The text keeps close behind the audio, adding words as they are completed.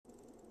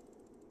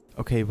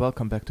Okay,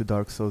 welcome back to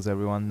Dark Souls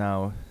everyone.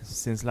 Now,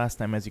 since last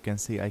time, as you can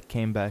see, I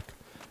came back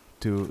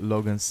to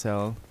Logan's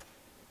cell,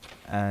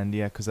 and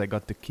yeah, cause I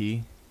got the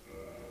key.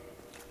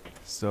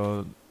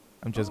 So,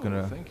 I'm just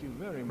gonna thank you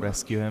very much.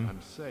 rescue him.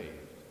 I'm saved.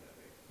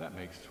 That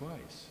makes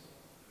twice.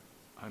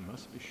 I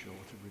must be sure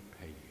to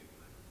repay you.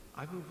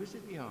 I will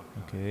visit the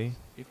archives. Okay.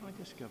 If I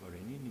discover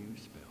any new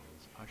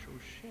spells, I shall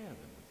share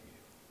them with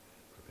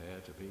you.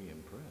 Prepare to be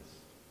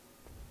impressed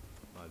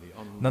by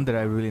the Not that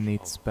I really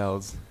need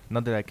spells.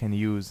 Not that I can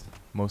use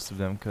most of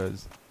them,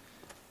 cause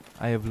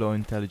I have low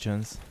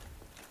intelligence.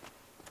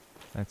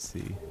 Let's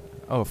see.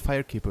 Oh,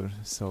 Firekeeper.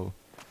 So,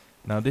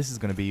 now this is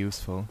gonna be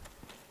useful.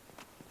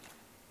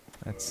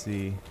 Let's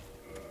see.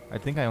 I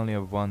think I only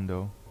have one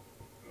though.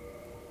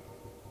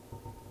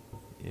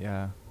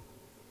 Yeah.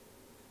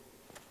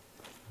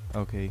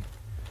 Okay.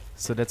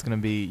 So that's gonna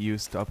be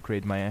used to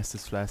upgrade my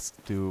Estus Flask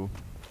to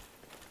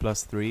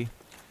 +3.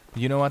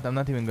 You know what? I'm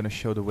not even gonna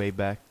show the way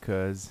back,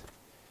 cause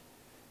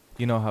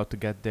you know how to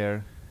get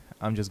there.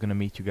 I'm just gonna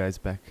meet you guys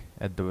back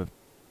at the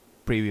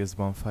previous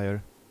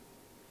bonfire.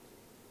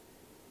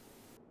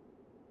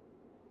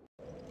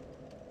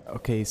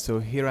 Okay, so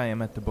here I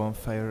am at the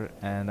bonfire,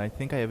 and I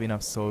think I have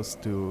enough souls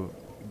to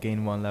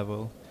gain 1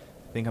 level.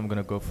 I think I'm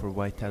gonna go for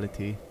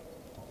Vitality,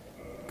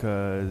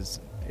 cause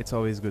it's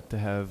always good to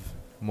have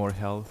more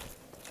health.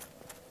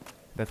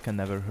 That can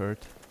never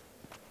hurt.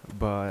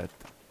 But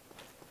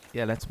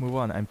yeah, let's move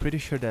on. I'm pretty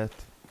sure that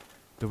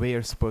the way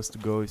you're supposed to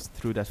go is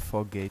through that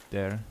fog gate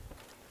there.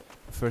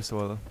 First of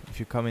all, if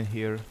you come in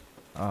here,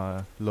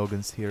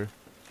 Logan's here.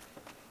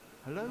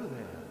 Hello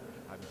there.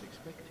 I was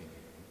expecting you.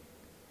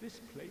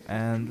 This place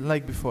And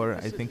like before,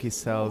 I think he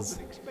sells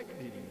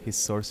his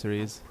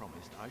sorceries. I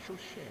promised I shall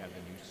share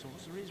the new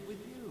sorceries with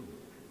you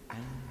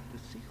and the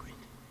secret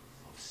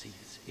of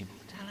Seath's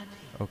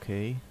immortality.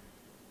 Okay.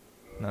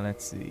 Now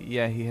let's see.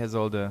 Yeah, he has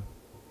all the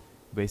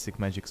basic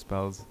magic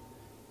spells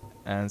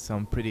and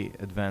some pretty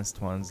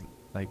advanced ones,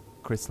 like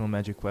Crystal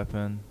Magic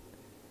Weapon.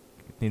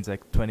 It needs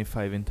like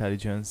 25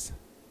 intelligence,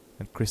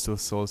 and Crystal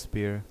Soul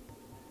Spear.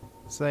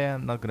 So yeah,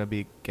 I'm not gonna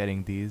be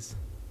getting these.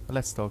 But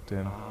let's talk to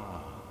him.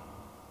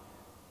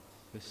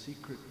 The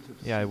secret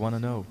of Yeah, I wanna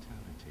Seath's know.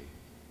 immortality.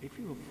 If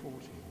you have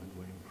fought him and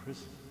were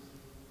imprisoned,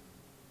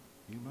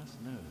 you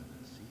must know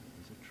that Seath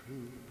is a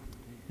true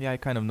undead. Yeah, I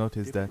kind of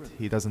noticed that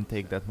he doesn't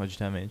take that much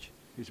damage.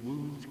 His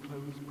wounds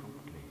close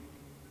promptly,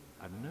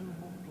 and no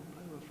mortal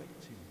blow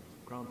affects him,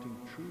 granting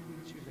true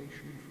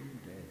insulation from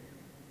death.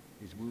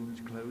 His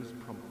wounds close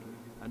promptly,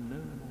 and no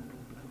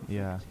mortal blow affects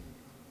Yeah. him,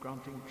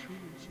 granting true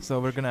insulation.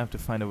 So we're gonna have to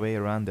find a way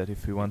around that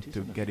if we want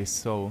to get his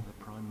soul.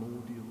 The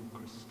primordial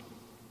crystal,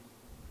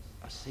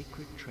 a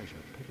sacred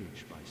treasure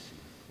pillaged by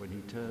Seath when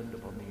he turned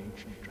upon the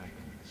ancient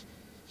dragons.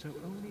 So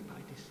only by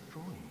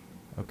destroying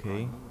the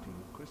Okay.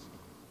 primordial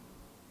crystal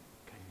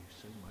can you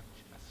so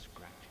much as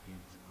scratch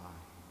his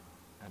hide.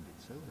 And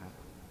it so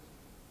happens,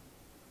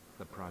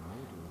 the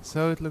primordial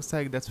So it looks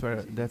like that's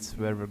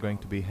where we're going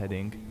to be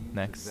heading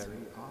next. the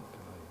very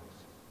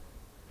archives,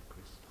 the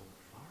crystal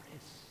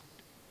forest.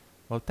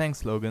 Well,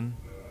 thanks, Logan.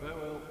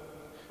 Farewell.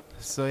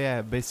 So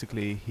yeah,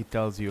 basically he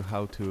tells you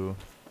how to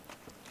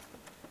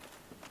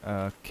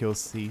kill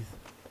Seath.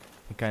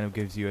 He kind of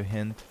gives you a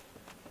hint,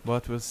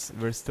 but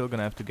we're still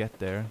gonna have to get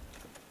there,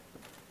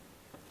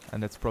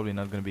 and that's probably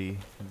not gonna be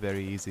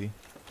very easy.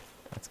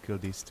 Let's kill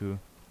these two.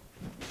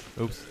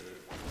 Oops.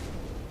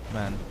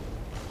 Man,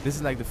 this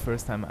is like the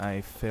first time I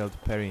failed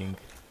parrying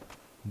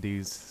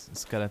these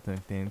skeleton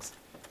things.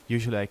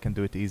 Usually I can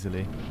do it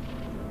easily.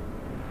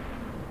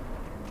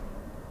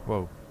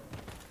 Whoa.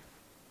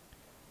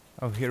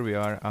 Oh, here we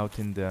are out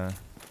in the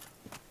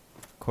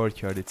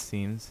courtyard, it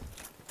seems.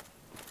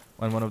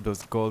 And one of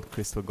those gold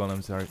crystal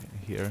golems are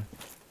here.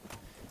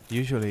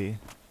 Usually,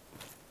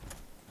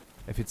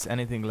 if it's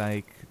anything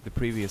like the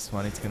previous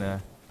one, it's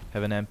gonna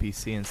have an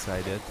NPC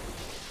inside it.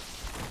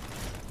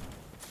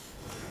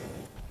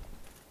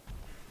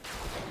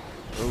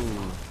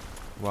 Oh,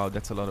 wow,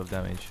 that's a lot of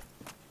damage.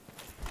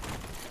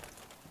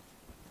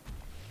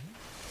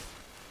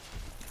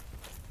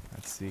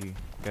 Let's see,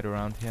 get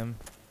around him.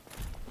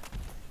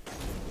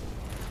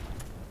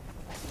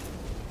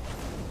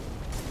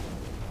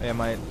 Yeah,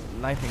 my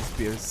lightning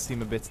spears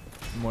seem a bit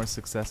more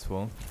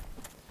successful,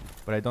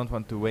 but I don't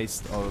want to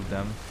waste all of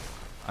them.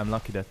 I'm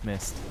lucky that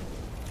missed.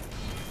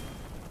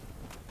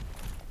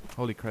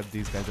 Holy crap,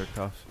 these guys are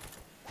tough.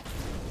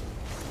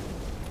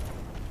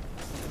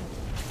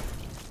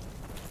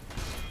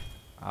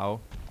 Ow.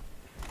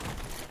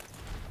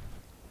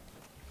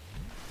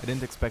 I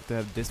didn't expect to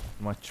have this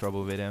much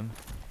trouble with him.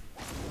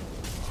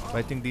 But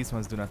I think these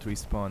ones do not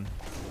respawn.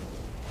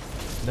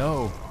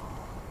 No!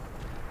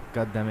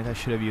 God damn it, I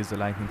should have used the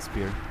lightning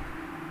spear.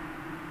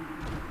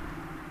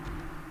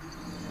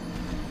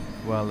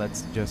 Well,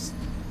 let's just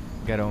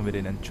get on with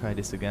it and try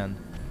this again.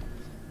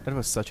 That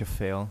was such a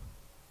fail.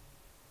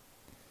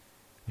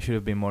 I should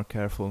have been more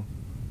careful.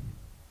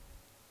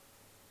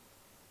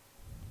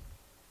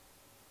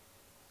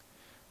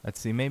 Let's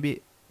see,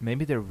 maybe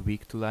they're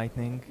weak to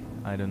lightning,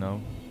 I don't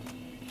know.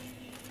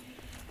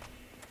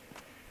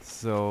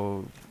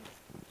 So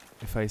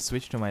If I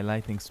switch to my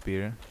lightning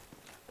spear,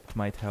 it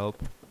might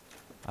help.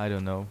 I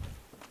don't know.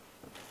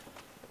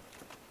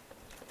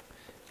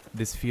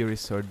 This Fury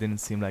Sword didn't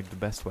seem like the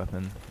best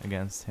weapon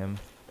against him.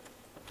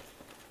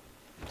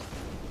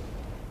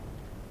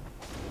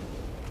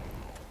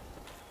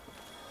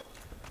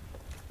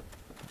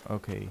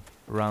 Okay,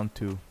 round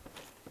 2.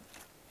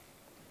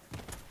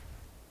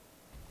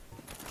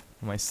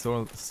 My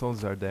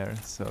souls are there,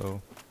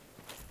 so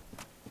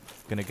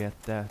gonna get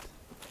that.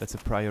 That's a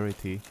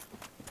priority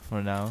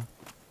for now.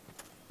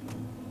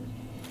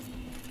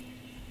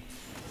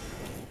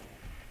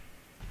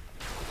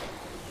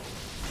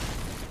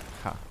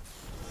 Ha.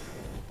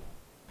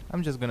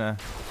 I'm just gonna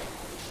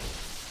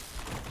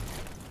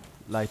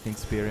lightning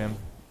spear him.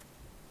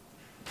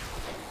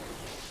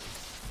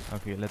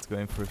 Okay, let's go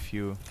in for a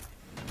few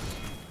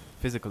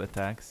physical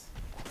attacks.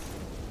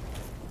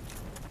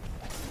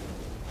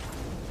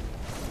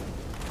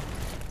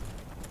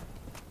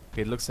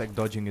 Okay, it looks like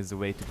dodging is the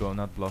way to go,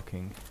 not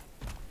blocking.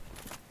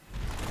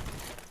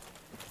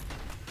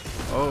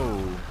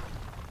 Oh!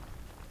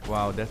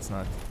 Wow, that's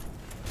not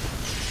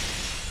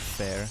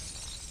fair.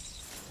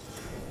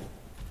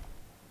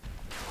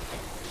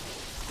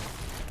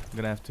 I'm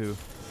gonna have to...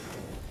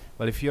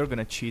 Well, if you're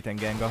gonna cheat and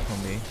gang up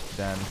on me,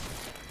 then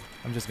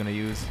I'm just gonna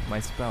use my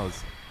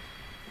spells.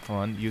 Come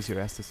on, use your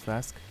Estus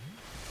Flask.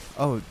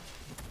 Oh,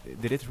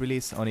 did it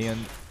release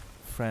Onion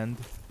Friend?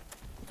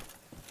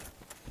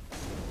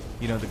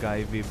 You know, the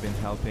guy we've been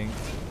helping.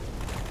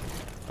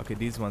 Okay,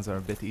 these ones are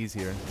a bit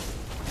easier.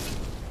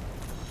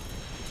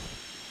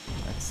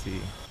 Let's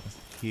see. Let's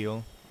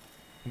heal.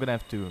 I'm gonna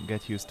have to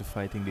get used to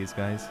fighting these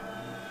guys.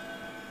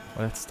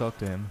 Well, let's talk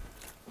to him.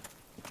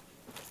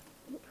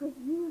 It was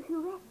you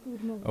who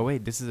rescued me. Oh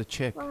wait, this is a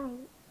chick. Why,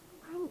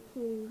 thank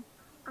you.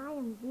 I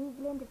am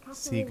Zeaglin of Katarina.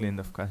 Sieglind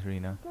of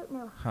Katarina. I don't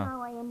know Huh.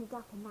 how I ended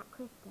up in that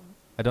crystal.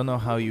 I don't know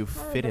how you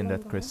Terrible fit in in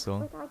that there, crystal.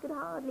 But I could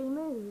hardly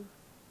move.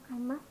 I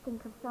must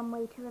think of some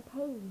way to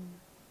repay you.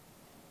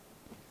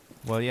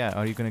 Well, yeah,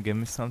 are you gonna give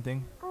me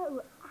something?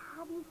 Oh,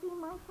 have you seen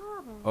my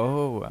father?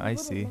 Oh, You I wouldn't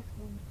see. miss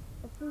him.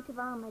 A suit of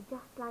armor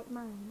just like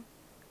mine.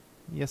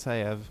 Yes, I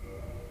have.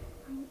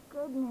 Thank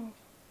goodness.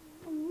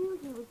 I knew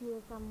he was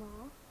here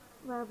somewhere.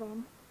 Well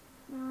then,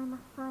 now I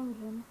must find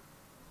him.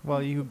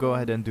 Well, you go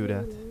ahead and do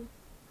that. Really.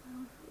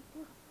 Oh,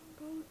 just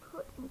stay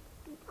put and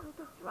keep out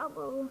of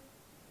trouble.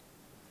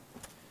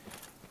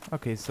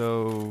 Okay,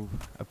 so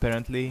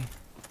apparently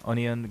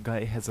Onion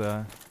guy has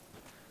a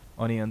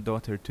Onion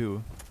daughter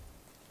too.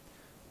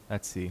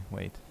 Let's see,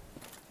 wait.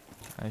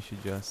 I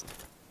should just...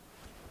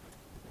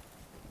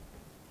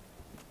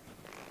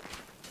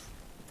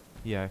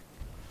 Yeah.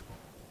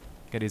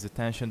 Get his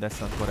attention, that's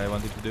not what I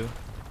wanted to do.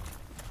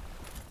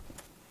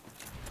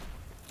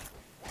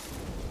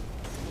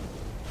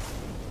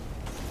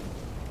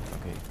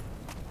 Okay.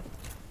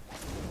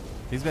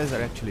 These guys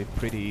are actually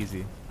pretty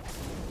easy.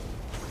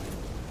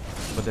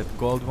 But that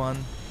gold one,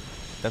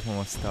 that one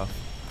was tough.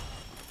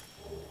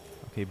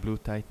 Okay, blue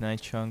titanite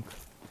chunk.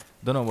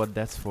 Don't know what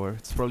that's for.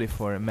 It's probably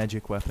for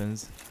magic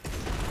weapons.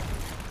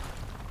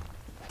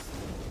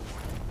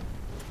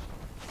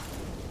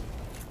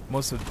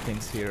 Most of the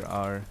things here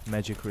are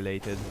magic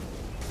related,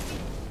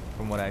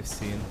 from what I've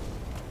seen.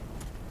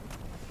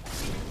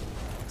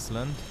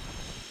 Excellent.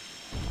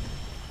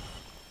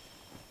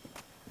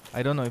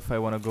 I don't know if I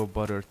want to go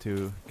bother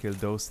to kill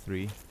those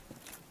 3,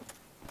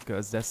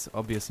 because that's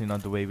obviously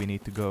not the way we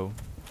need to go.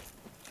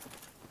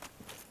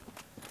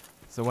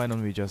 So why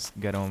don't we just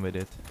get on with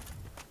it?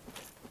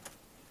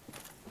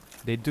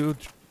 They do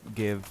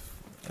give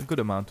a good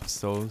amount of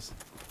souls.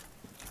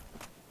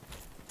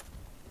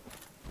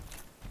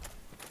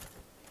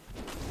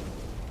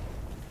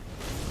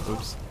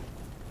 Oops.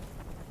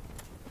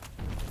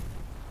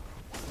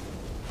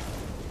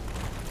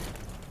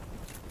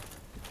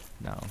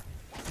 Now,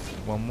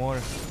 one more.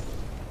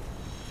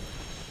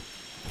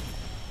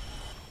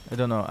 I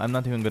don't know, I'm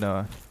not even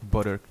gonna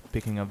bother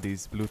picking up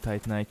these blue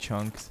titanite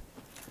chunks,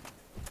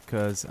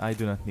 because I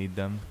do not need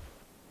them.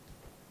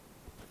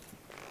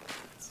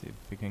 Let's see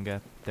if we can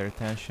get their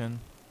attention.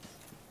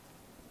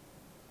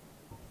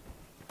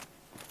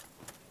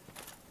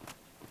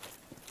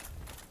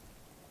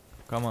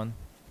 Come on.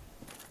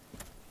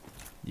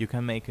 You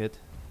can make it.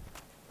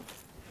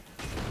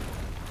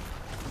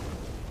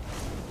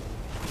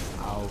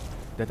 Ow.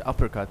 That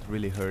uppercut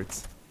really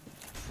hurts.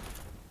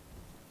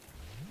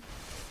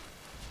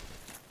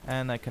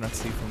 And I cannot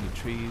see from the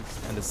trees.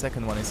 And the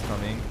second one is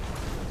coming.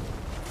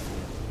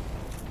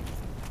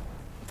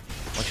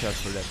 Watch out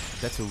for that.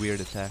 That's a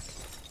weird attack.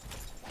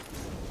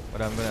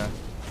 But I'm gonna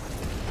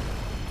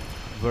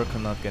work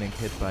on not getting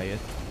hit by it.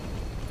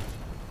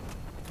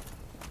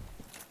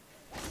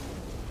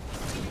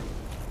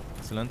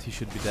 Excellent, he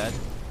should be dead.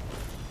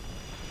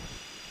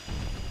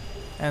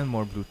 And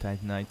more blue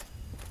titanite.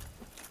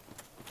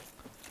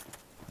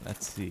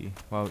 Let's see.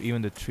 Wow,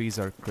 even the trees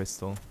are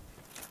crystal.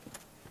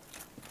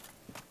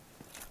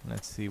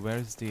 Let's see,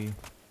 where's the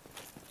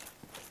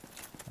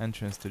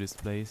entrance to this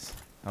place?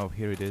 Oh,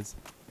 here it is.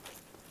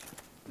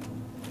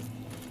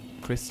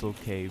 Crystal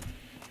cave.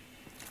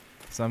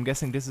 So I'm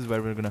guessing this is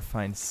where we're gonna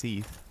find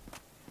Seath.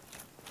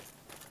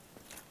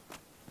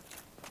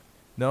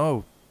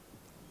 No!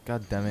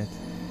 God damn it.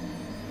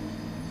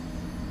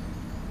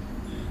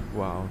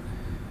 Wow.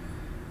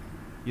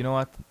 You know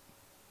what?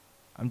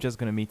 I'm just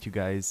gonna meet you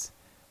guys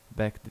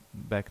back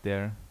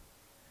there.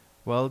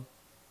 Well,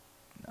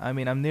 I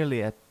mean, I'm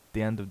nearly at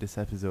the end of this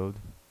episode.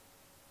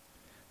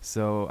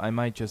 So I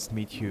might just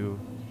meet you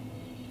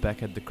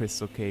back at the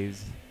Crystal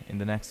Caves in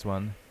the next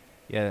one.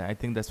 Yeah, I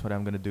think that's what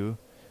I'm gonna do.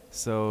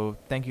 So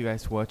thank you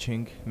guys for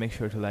watching. Make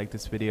sure to like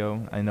this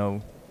video. I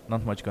know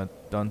not much got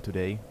done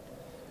today.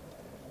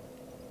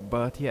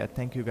 But yeah,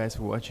 thank you guys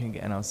for watching,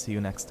 and I'll see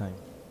you next time.